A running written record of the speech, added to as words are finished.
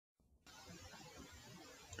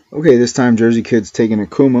Okay, this time Jersey Kid's taking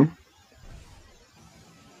Akuma.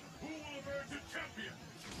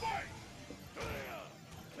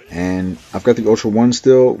 And I've got the Ultra 1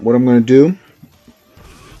 still. What I'm going to do,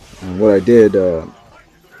 what I did, I'm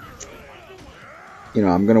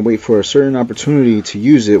going to wait for a certain opportunity to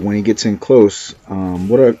use it when he gets in close.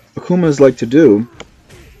 What Akumas like to do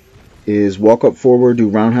is walk up forward, do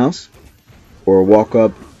roundhouse, or walk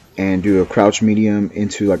up and do a crouch medium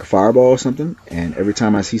into like a fireball or something. And every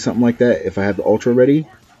time I see something like that, if I have the Ultra ready,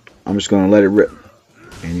 I'm just going to let it rip.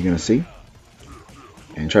 And you're going to see.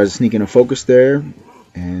 And tries to sneak in a focus there.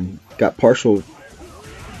 And got partial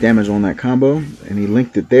damage on that combo. And he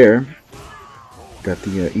linked it there. Got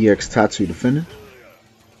the EX Tatsu to finish.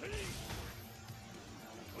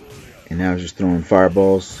 And now just throwing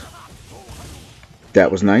fireballs.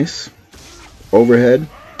 That was nice. Overhead.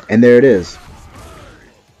 And there it is.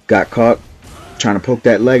 Got caught trying to poke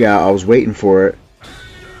that leg out. I was waiting for it.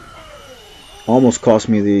 Almost cost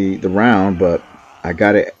me the round, but I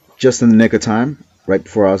got it just in the nick of time. Right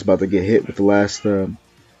before I was about to get hit with the last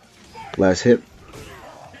hit.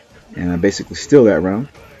 And I basically steal that round.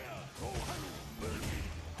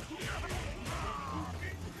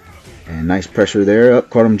 And nice pressure there. Up,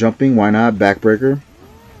 caught him jumping. Why not? Backbreaker.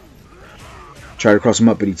 Tried to cross him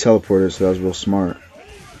up, but he teleported, so that was real smart.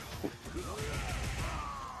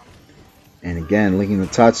 And again, linking the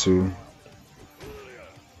Tatsu.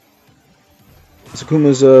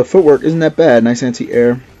 Akuma's footwork isn't that bad. Nice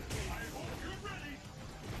anti-air.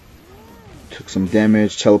 Took some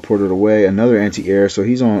damage, teleported away. Another anti-air. So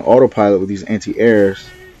he's on autopilot with these anti-airs.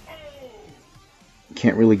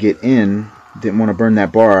 Can't really get in. Didn't want to burn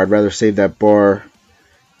that bar. I'd rather save that bar.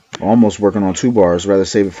 Almost working on 2 bars. Rather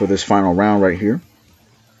save it for this final round right here.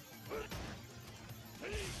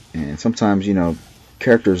 And sometimes,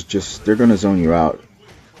 characters they're going to zone you out.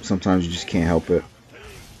 Sometimes you just can't help it.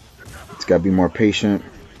 It's got to be more patient.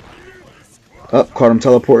 Up, caught him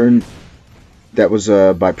teleporting. That was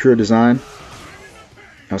by pure design.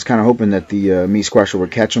 I was kind of hoping that the Meat Squasher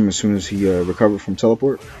would catch him as soon as he recovered from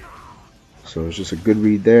teleport. So it's just a good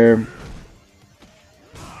read there.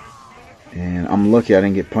 And I'm lucky I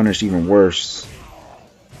didn't get punished even worse.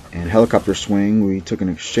 And helicopter swing, we took an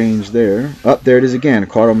exchange there. Up, there it is again.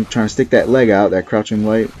 Caught him trying to stick that leg out, that crouching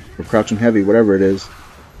light, or crouching heavy, whatever it is.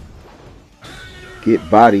 Get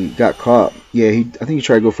body, got caught. Yeah, I think he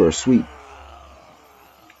tried to go for a sweep.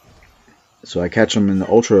 So I catch him in the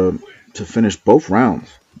Ultra to finish both rounds.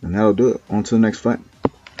 And that'll do it. On to the next fight.